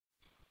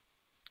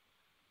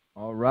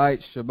All right,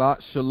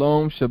 Shabbat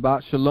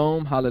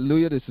Shalom,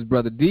 hallelujah. This is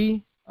Brother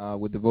D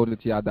with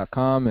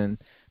devotedti.com, and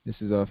this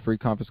is a free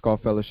conference call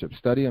fellowship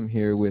study. I'm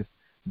here with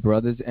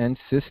brothers and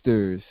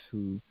sisters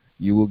who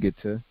you will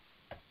get to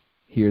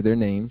hear their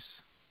names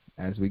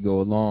as we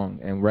go along.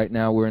 And right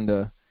now we're in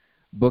the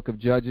book of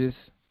Judges,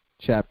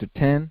 chapter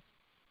 10,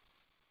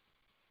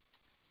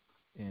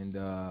 and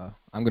I'm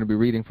going to be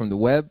reading from the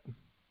web.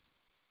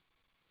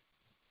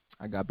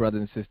 I got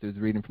brothers and sisters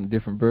reading from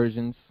different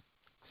versions,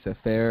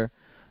 Sefer,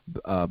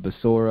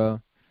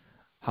 Basora,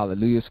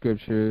 Hallelujah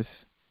Scriptures,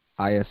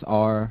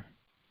 ISR,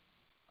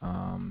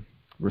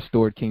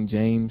 Restored King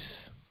James,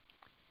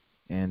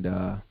 and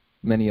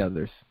many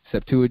others.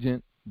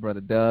 Septuagint, Brother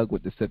Doug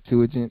with the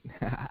Septuagint.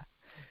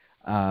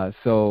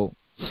 So,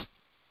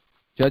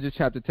 Judges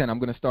chapter 10, I'm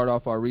going to start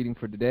off our reading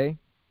for today.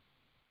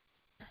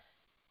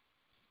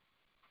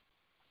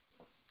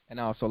 And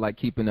I also like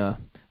keeping a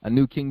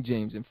new King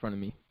James in front of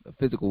me, a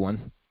physical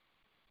one.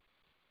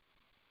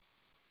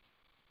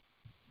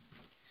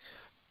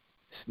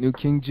 New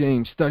King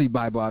James Study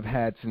Bible I've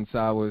had since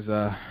I was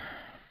a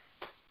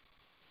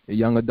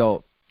young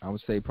adult. I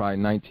would say probably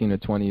 19 or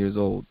 20 years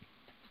old.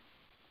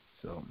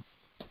 So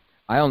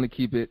I only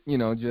keep it,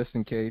 just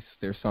in case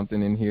there's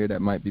something in here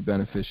that might be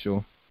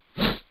beneficial.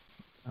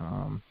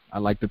 I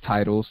like the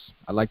titles.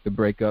 I like the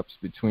breakups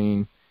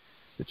between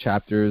the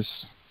chapters.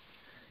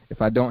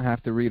 If I don't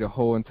have to read a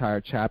whole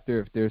entire chapter,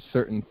 if there's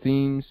certain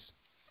themes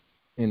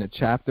in a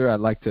chapter, I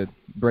like to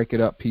break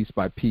it up piece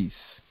by piece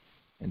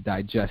and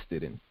digest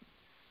it and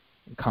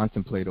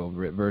contemplate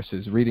over it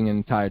versus reading an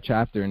entire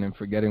chapter and then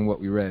forgetting what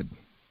we read.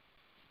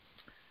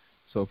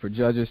 So for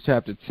Judges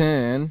chapter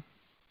 10,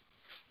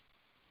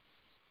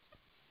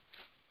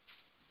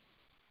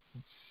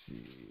 let's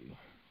see.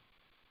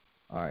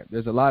 All right,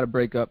 there's a lot of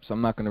breakups.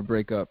 I'm not going to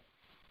break up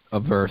a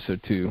verse or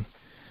two.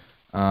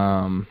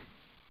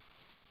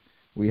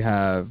 We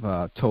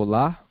have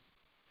Tola,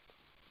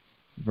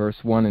 verse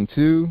 1 and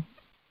 2.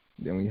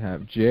 Then we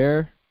have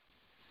Jer.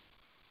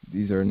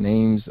 These are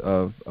names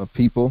of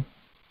people.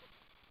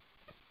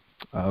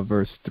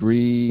 Verse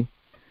 3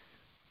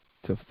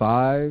 to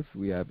 5,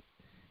 we have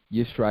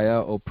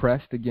Yisrael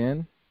oppressed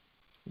again,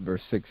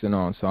 verse 6 and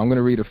on. So I'm going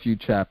to read a few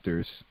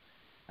chapters.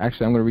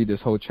 Actually, I'm going to read this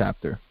whole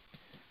chapter.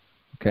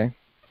 Okay?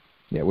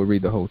 Yeah, we'll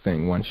read the whole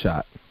thing, one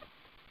shot.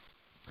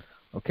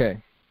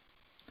 Okay.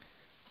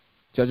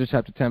 Judges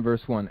chapter 10,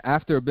 verse 1.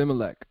 After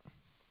Abimelech,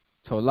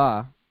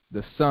 Tola,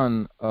 the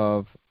son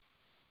of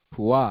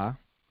Puah,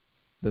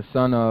 the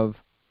son of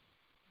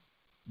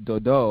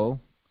Dodo,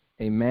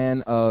 a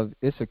man of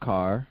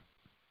Issachar,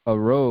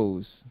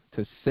 arose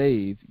to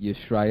save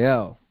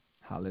Yisrael.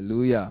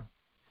 Hallelujah.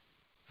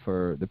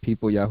 For the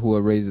people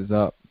Yahuwah raises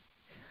up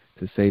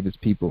to save his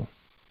people.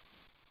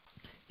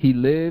 He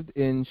lived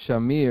in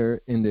Shamir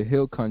in the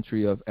hill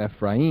country of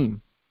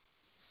Ephraim.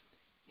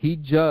 He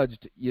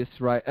judged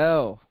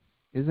Yisrael.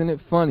 Isn't it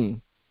funny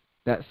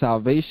that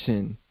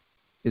salvation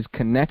is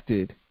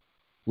connected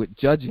with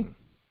judging?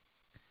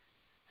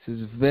 This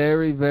is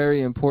very,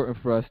 very important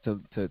for us to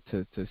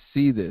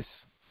see this.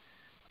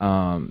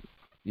 A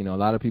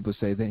lot of people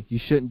say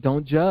that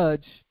don't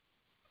judge.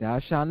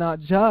 Thou shalt not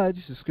judge.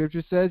 The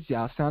scripture says,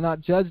 thou shalt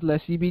not judge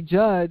lest ye be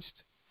judged.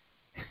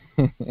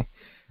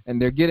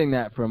 And they're getting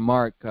that from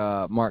Mark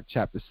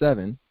chapter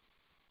 7.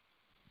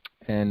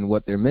 And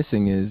what they're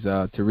missing is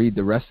to read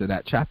the rest of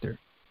that chapter.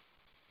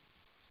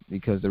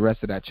 Because the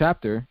rest of that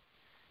chapter,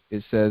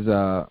 it says,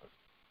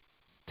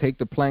 take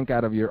the plank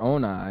out of your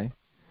own eye,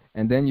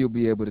 and then you'll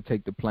be able to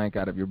take the plank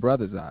out of your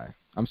brother's eye.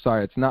 I'm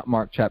sorry, it's not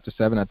Mark chapter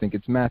 7. I think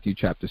it's Matthew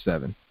chapter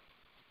 7.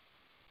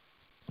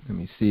 Let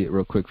me see it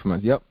real quick from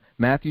us. Yep,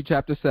 Matthew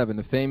chapter 7,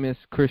 the famous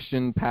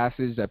Christian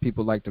passage that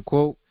people like to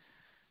quote,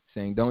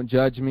 saying, don't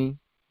judge me.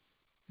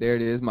 There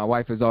it is. My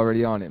wife is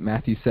already on it.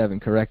 Matthew 7,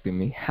 correcting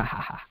me.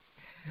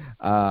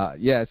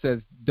 It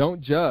says,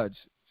 don't judge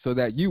so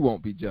that you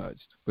won't be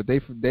judged. But they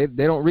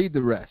don't read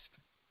the rest.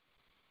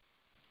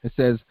 It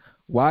says,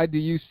 why do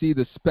you see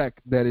the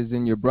speck that is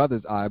in your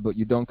brother's eye, but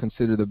you don't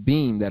consider the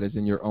beam that is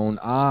in your own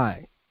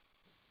eye?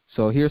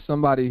 So here's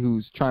somebody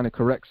who's trying to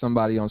correct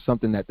somebody on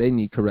something that they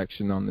need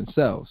correction on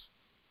themselves,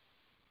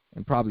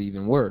 and probably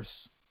even worse.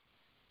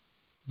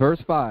 Verse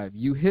 5,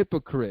 you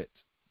hypocrite,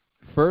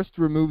 first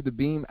remove the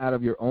beam out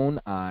of your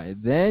own eye,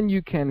 then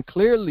you can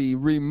clearly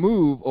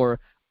remove, or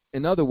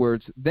in other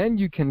words, then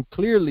you can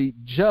clearly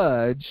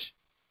judge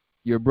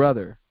your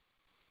brother.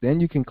 Then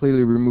you can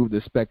clearly remove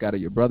the speck out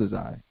of your brother's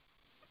eye.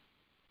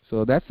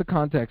 So that's the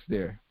context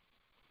there.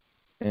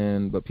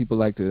 But people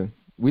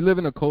we live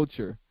in a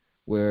culture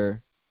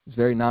where it's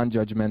very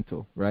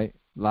non-judgmental, right?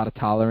 A lot of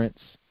tolerance,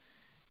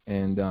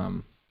 and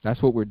that's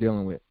what we're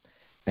dealing with.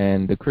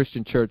 And the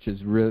Christian church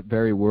is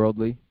very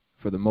worldly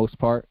for the most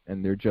part,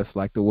 and they're just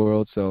like the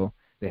world, so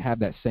they have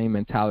that same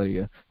mentality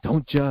of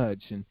don't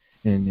judge, and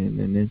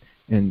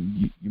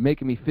you're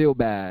making me feel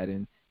bad,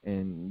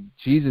 and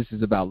Jesus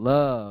is about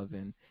love,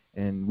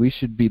 and we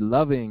should be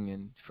loving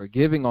and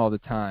forgiving all the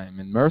time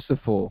and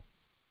merciful.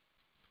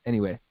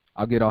 Anyway,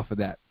 I'll get off of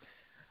that.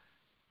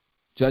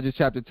 Judges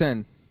chapter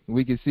 10.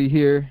 We can see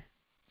here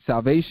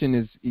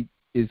salvation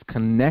is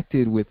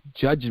connected with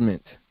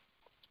judgment.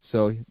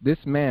 So this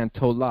man,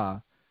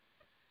 Tola,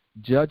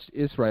 judged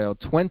Israel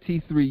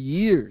 23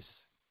 years.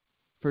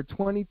 For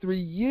 23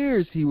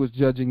 years he was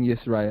judging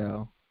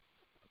Israel.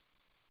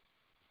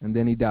 And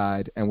then he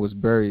died and was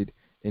buried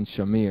in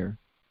Shamir.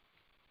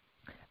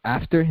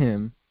 After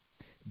him,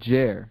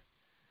 Jair,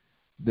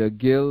 the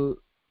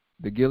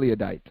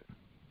Gileadite,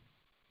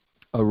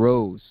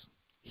 arose.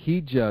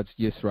 He judged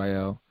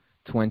Israel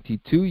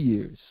 22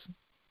 years.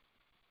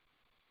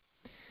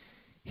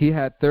 He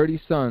had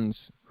 30 sons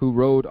who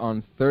rode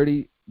on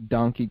 30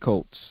 donkey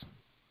colts.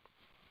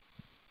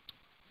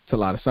 It's a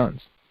lot of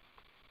sons.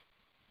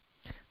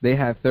 They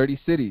had 30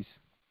 cities,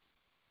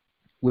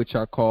 which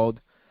are called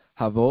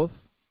Havoth,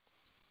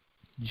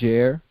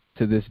 Jair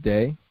to this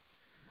day,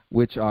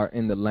 which are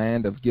in the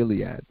land of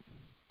Gilead.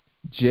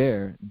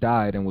 Jair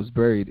died and was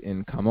buried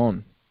in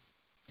Kamon.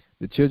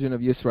 The children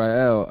of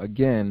Israel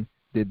again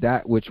did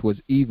that which was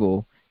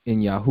evil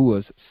in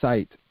Yahuwah's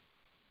sight,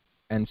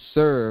 and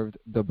served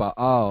the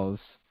Baals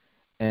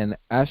and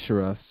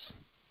Asherahs,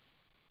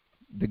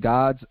 the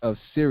gods of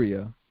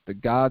Syria, the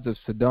gods of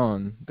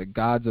Sidon, the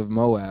gods of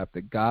Moab,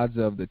 the gods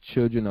of the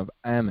children of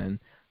Ammon,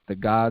 the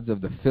gods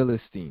of the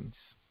Philistines,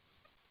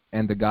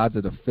 and the gods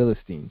of the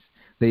Philistines.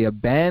 They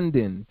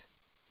abandoned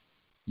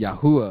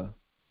Yahuwah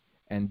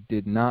and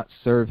did not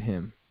serve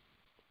him.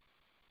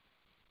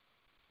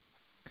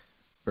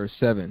 Verse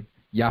 7,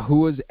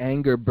 Yahuwah's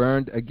anger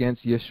burned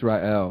against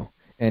Israel,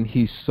 and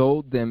he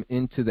sold them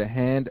into the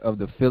hand of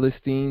the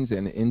Philistines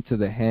and into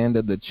the hand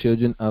of the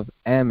children of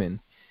Ammon.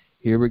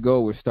 Here we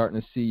go. We're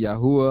starting to see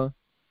Yahuwah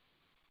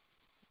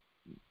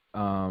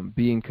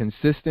being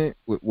consistent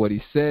with what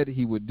he said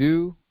he would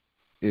do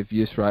if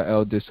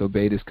Israel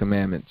disobeyed his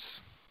commandments.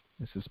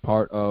 This is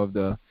part of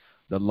the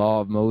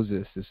law of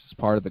Moses. This is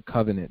part of the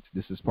covenant.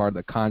 This is part of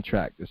the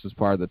contract. This is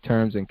part of the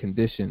terms and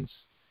conditions.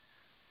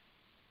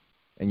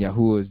 And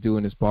Yahuwah is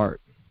doing his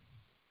part.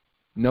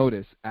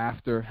 Notice,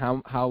 after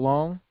how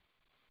long?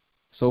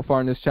 So far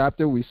in this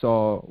chapter, we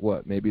saw,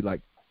 what, maybe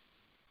like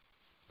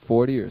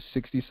 40 or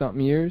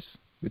 60-something years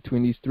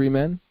between these three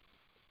men.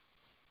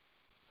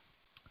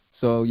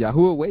 So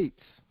Yahuwah waits.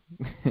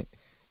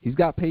 He's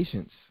got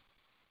patience.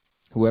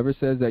 Whoever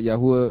says that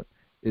Yahuwah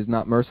is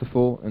not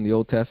merciful in the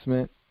Old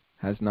Testament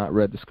has not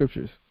read the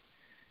scriptures.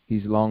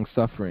 He's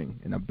long-suffering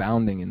and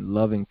abounding in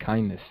loving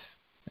kindness.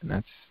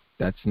 And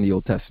that's in the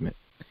Old Testament.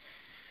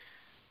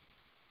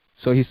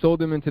 So he sold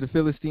them into the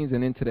Philistines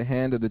and into the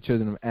hand of the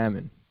children of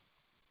Ammon.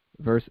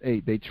 Verse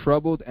 8, they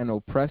troubled and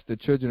oppressed the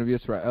children of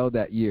Israel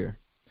that year.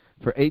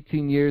 For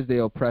 18 years they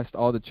oppressed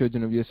all the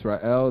children of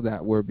Israel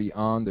that were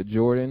beyond the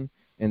Jordan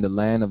in the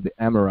land of the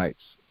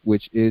Amorites,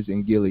 which is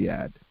in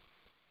Gilead.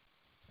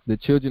 The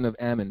children of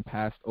Ammon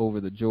passed over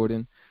the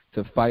Jordan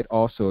to fight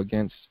also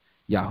against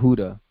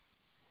Yahudah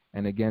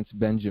and against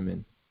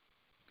Benjamin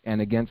and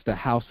against the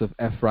house of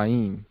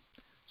Ephraim,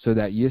 so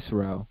that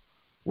Israel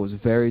was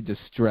very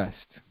distressed.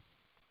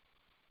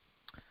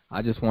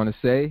 I just want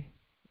to say,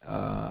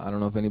 I don't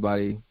know if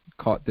anybody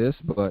caught this,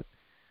 but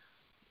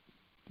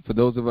for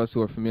those of us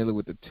who are familiar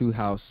with the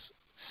two-house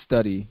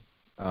study,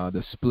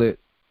 the split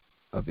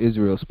of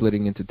Israel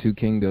splitting into two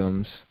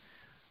kingdoms,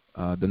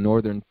 the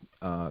northern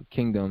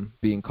kingdom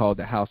being called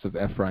the house of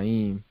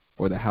Ephraim,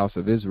 or the house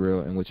of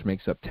Israel, and which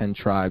makes up 10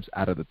 tribes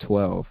out of the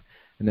 12.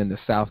 And then the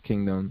south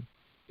kingdom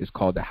is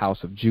called the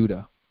house of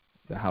Judah,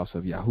 the house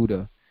of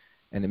Yahudah,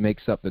 and it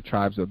makes up the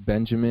tribes of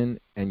Benjamin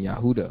and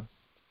Yahudah.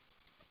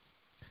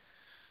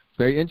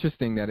 Very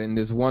interesting that in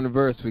this one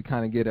verse we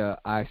kind of get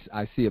I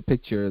see a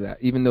picture that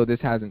even though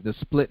the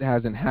split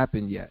hasn't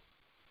happened yet.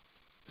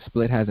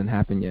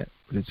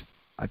 But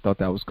I thought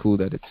that was cool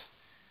that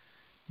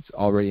it's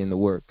already in the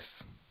works.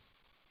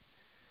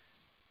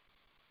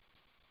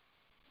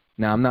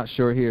 Now I'm not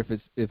sure here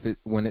if it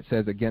when it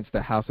says against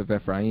the house of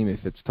Ephraim,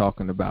 if it's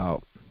talking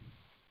about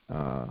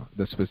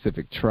the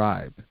specific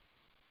tribe.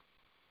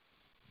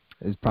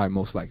 It probably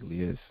most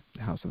likely is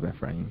the house of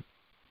Ephraim.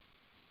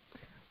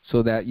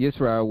 So that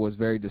Israel was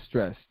very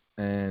distressed.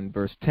 And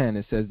verse 10,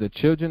 it says, the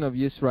children of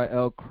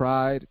Israel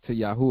cried to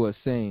Yahuwah,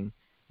 saying,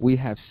 we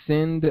have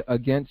sinned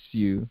against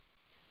you,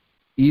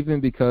 even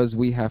because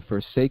we have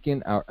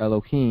forsaken our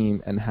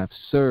Elohim and have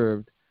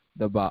served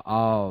the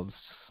Baals.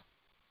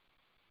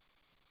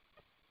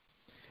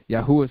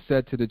 Yahuwah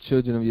said to the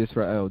children of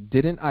Israel,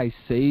 didn't I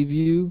save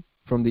you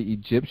from the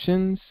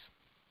Egyptians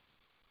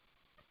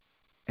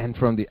and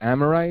from the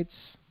Amorites,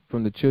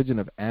 from the children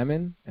of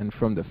Ammon, and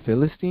from the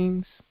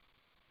Philistines?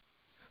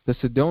 The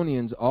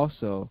Sidonians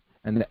also,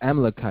 and the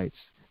Amalekites,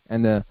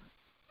 and the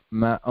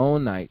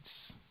Maonites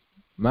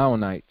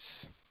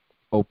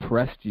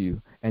oppressed you,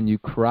 and you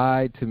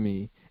cried to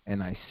me,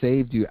 and I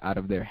saved you out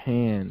of their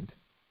hand.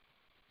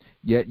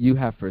 Yet you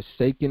have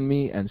forsaken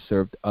me and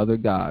served other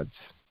gods.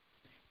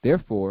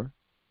 Therefore,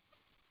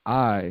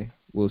 I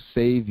will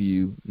save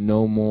you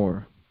no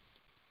more.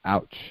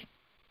 Ouch.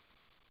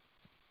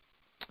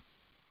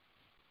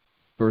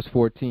 Verse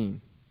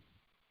 14.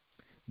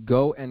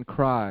 Go and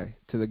cry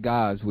to the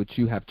gods which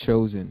you have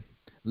chosen.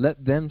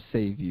 Let them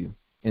save you.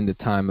 in the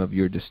time of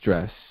your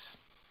distress.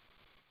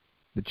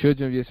 The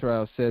children of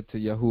Israel said to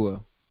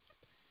Yahuwah,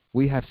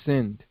 we have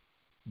sinned.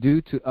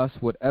 Do to us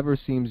whatever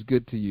seems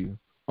good to you.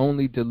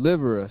 Only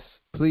deliver us,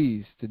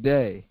 please,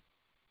 today.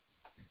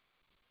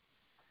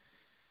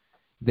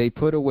 They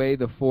put away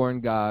the foreign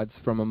gods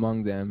from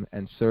among them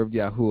and served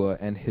Yahuwah,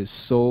 and his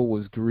soul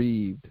was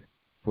grieved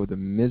for the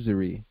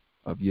misery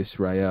of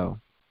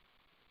Israel.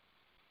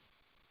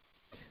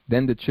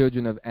 Then the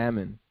children of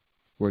Ammon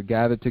were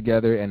gathered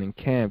together and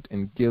encamped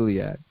in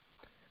Gilead.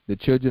 The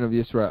children of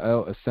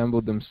Israel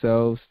assembled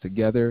themselves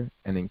together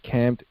and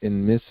encamped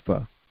in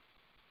Mizpah.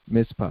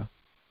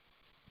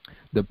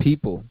 The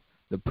people,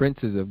 the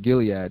princes of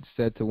Gilead,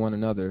 said to one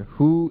another,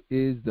 who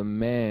is the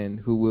man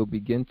who will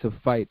begin to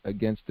fight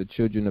against the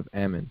children of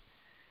Ammon?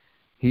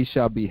 He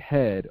shall be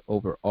head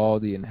over all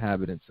the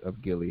inhabitants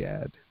of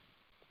Gilead.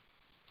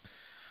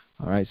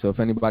 All right, so if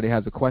anybody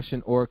has a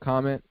question or a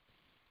comment,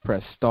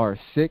 press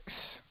 *6.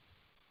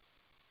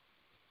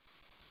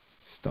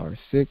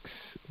 *6.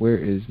 Where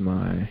is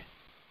my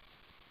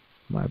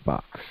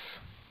box?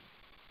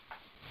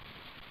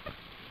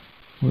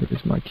 Where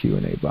is my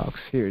Q&A box?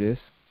 Here it is.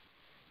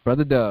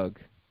 Brother Doug.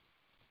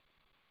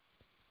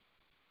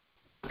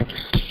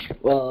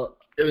 Well,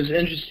 it was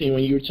interesting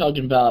when you were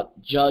talking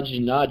about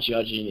judging, not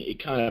judging.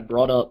 It kind of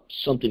brought up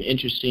something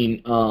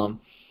interesting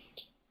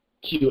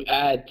to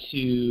add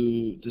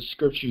to the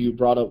scripture you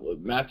brought up with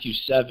Matthew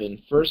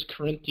 7. 1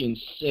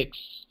 Corinthians 6,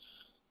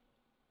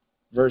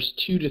 verse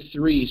 2 to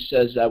 3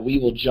 says that we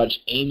will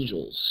judge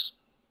angels.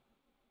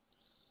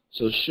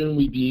 So shouldn't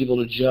we be able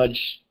to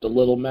judge the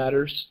little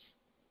matters?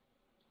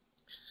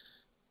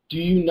 Do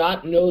you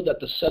not know that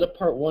the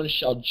set-apart one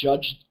shall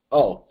judge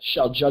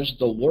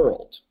the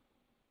world?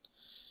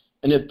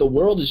 And if the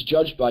world is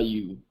judged by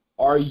you,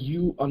 are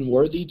you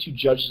unworthy to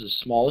judge the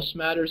smallest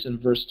matters?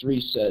 And verse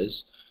 3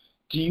 says,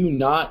 Do you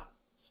not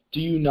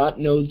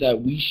know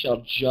that we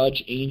shall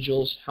judge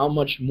angels? How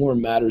much more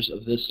matters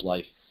of this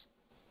life?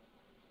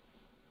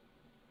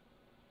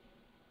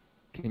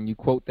 Can you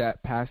quote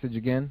that passage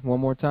again one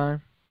more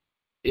time?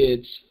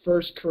 It's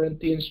 1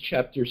 Corinthians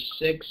chapter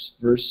 6,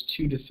 verse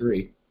 2 to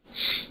 3.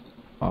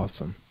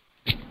 Awesome.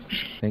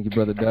 Thank you,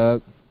 Brother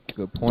Doug.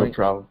 Good point. No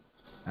problem.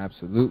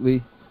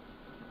 Absolutely.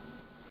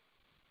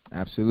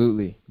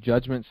 Absolutely.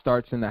 Judgment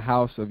starts in the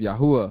house of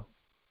Yahuwah.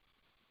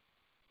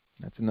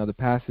 That's another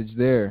passage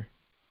there.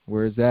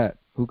 Where is that?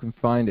 Who can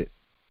find it?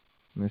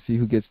 Let's see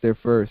who gets there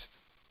first.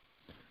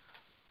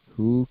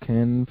 Who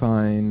can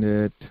find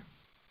it?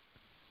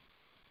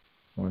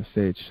 I want to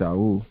say it's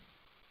Shaul.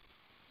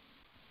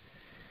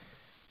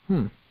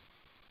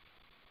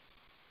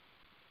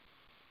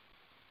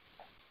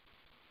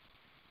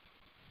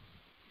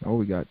 Oh,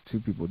 we got two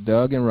people,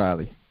 Doug and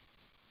Riley.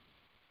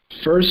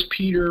 1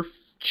 Peter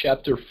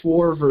chapter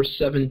 4, verse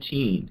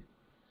 17.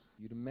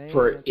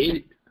 For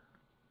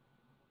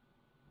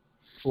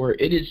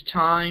it is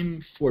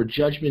time for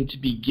judgment to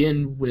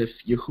begin with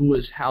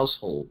Yahuwah's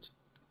household.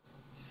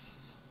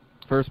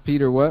 1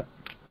 Peter what?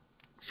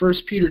 1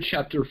 Peter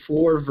chapter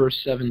 4, verse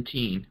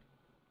 17.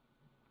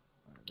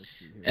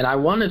 And I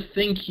want to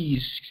think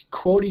he's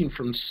quoting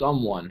from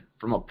someone,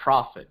 from a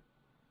prophet.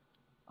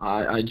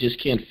 I just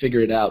can't figure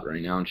it out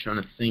right now. I'm trying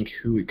to think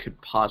who it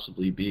could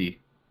possibly be.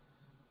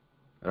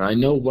 And I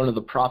know one of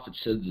the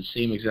prophets said the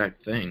same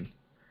exact thing.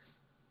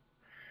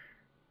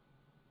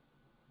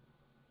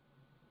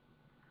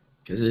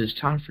 Because it is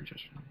time for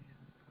judgment.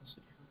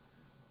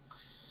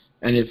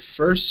 And it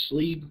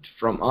firstly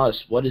from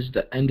us, what is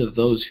the end of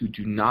those who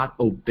do not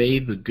obey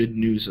the good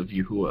news of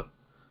Yahuwah?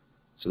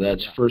 So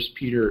that's 1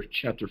 Peter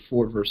chapter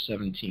 4, verse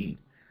 17.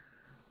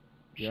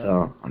 Yeah.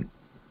 So,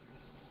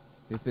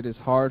 if it is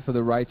hard for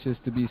the righteous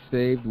to be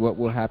saved, what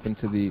will happen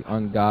to the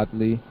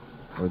ungodly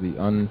or the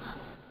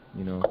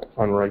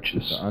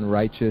unrighteous? The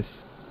unrighteous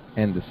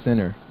and the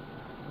sinner.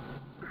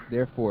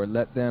 Therefore,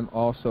 let them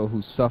also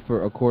who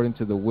suffer according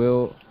to the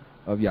will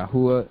of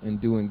Yahuwah in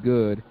doing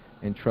good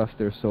entrust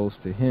their souls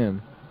to him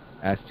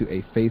as to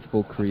a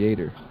faithful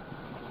creator.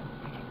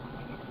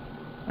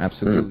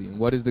 Absolutely. And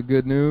what is the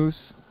good news?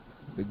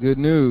 The good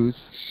news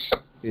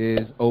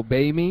is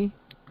obey me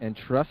and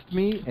trust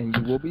me and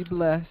you will be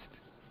blessed.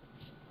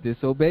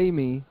 Disobey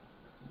me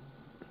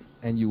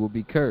and you will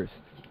be cursed.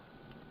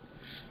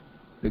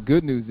 The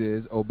good news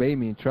is obey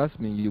me and trust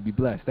me and you'll be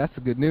blessed. That's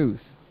the good news.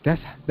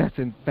 That's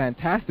a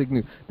fantastic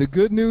news. The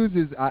good news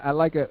is, I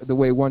like the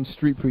way one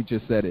street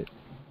preacher said it.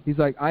 He's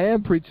like, I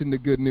am preaching the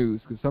good news,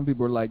 because some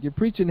people are like, you're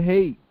preaching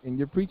hate and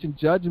you're preaching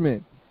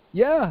judgment.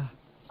 Yeah,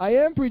 I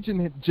am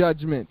preaching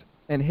judgment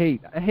and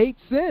hate. I hate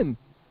sin.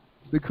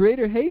 The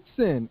Creator hates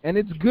sin. And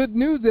it's good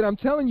news that I'm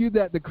telling you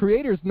that the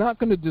Creator is not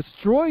going to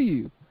destroy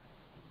you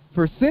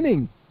for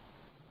sinning.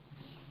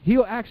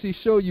 He'll actually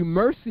show you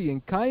mercy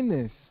and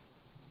kindness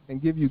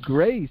and give you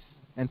grace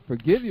and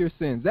forgive your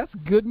sins. That's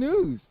good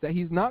news, that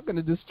he's not going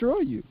to destroy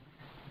you.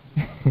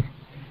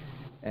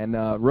 And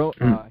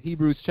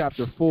Hebrews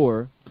chapter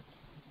 4,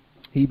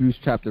 let's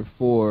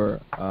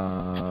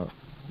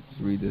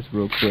read this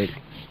real quick.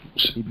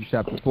 Hebrews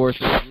chapter 4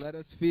 says, "Let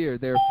us fear,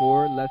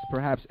 therefore, lest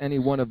perhaps any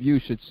one of you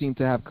should seem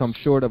to have come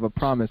short of a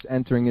promise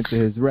entering into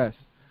his rest.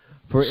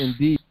 For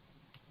indeed,"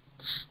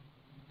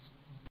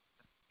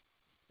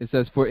 it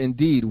says, "for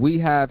indeed we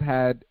have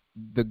had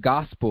the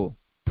gospel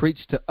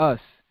preached to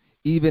us,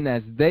 even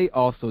as they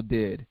also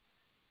did."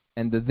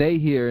 And the "they"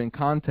 here in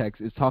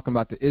context is talking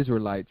about the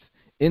Israelites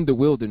in the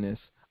wilderness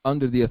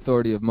under the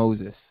authority of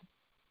Moses.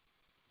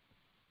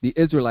 The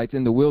Israelites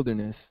in the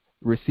wilderness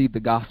received the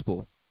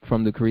gospel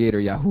from the Creator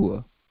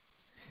Yahuwah.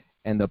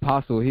 And the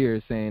apostle here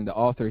is saying, the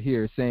author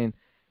here is saying,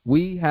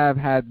 we have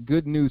had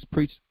good news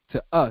preached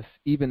to us,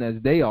 even as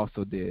they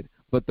also did.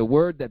 But the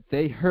word that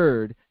they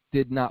heard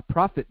did not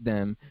profit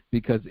them,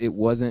 because it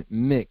wasn't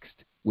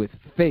mixed with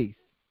faith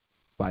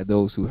by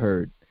those who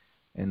heard.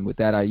 And with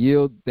that, I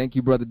yield. Thank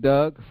you, Brother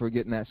Doug, for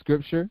getting that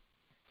scripture.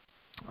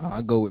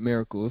 I'll go with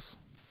miracles.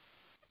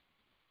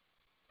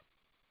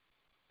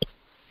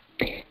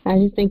 I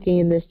was just thinking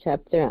in this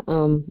chapter,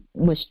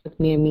 what struck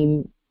me, I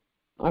mean,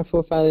 our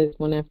forefathers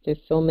went after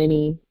so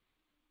many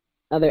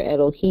other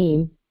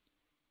Elohim,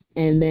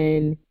 and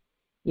then,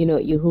 you know,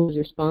 Yahuwah's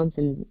response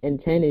in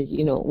 10 is,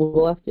 you know, we'll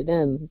go after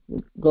them.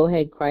 Go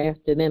ahead, cry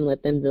after them,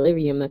 let them deliver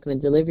you. I'm not going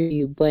to deliver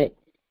you. But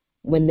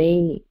when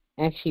they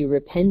actually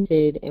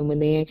repented and when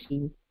they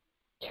actually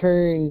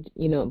turned,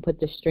 you know, and put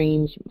the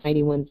strange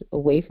mighty ones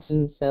away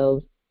from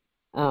themselves,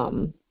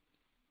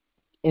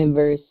 in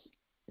verse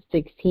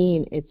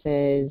 16, it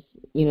says,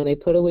 you know, they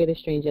put away the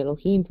strange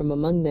Elohim from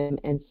among them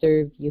and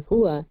served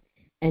Yahuwah,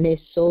 and his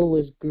soul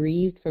was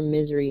grieved for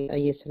misery of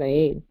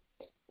Yisrael.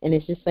 And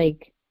it's just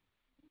like,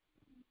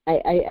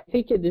 I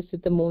picture this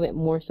at the moment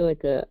more so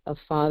like a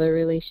father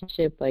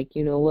relationship. Like,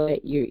 you know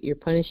what, you're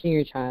punishing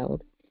your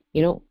child.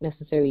 You don't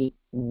necessarily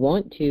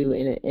want to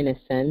in a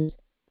sense,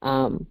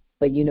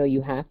 but you know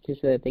you have to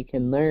so that they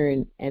can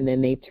learn, and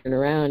then they turn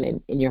around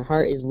and your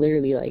heart is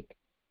literally like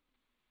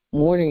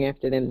mourning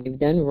after them. They've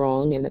done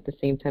wrong, and at the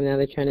same time now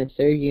they're trying to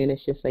serve you, and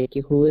it's just like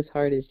Yahuwah's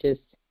heart is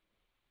just,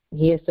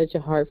 he has such a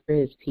heart for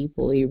his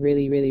people. He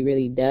really, really,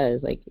 really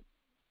does. Like,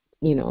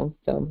 you know,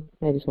 so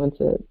I just want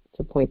to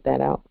point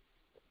that out.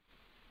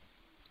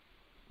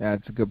 Yeah,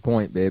 that's a good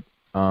point, babe.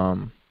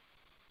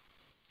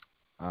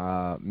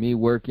 Me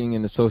working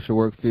in the social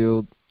work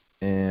field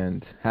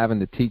and having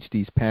to teach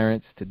these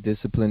parents to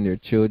discipline their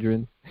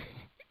children,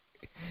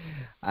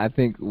 I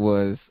think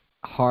was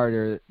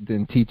harder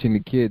than teaching the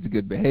kids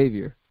good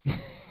behavior.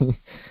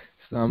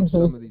 Some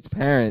of these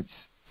parents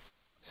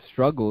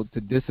struggled to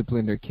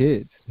discipline their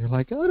kids. They're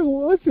like,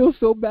 I feel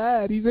so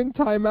bad. He's in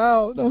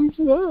timeout.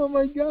 Oh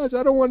my gosh,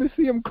 I don't want to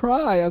see him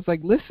cry. I was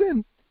like,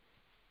 listen,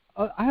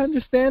 I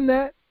understand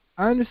that.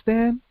 I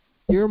understand.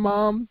 You're a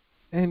mom,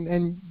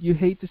 and you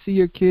hate to see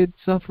your kid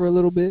suffer a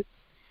little bit,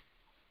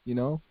 you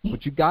know,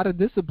 but you got to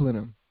discipline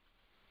him.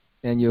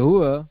 And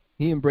Yahuwah,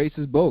 he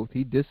embraces both.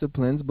 He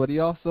disciplines, but he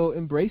also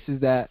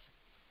embraces that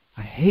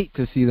I hate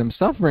to see them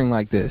suffering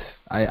like this.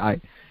 I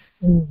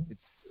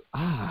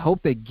hope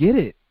they get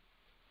it.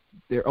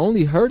 They're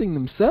only hurting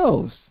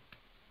themselves,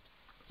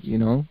 you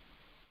know.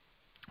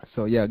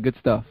 So, yeah, good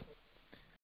stuff.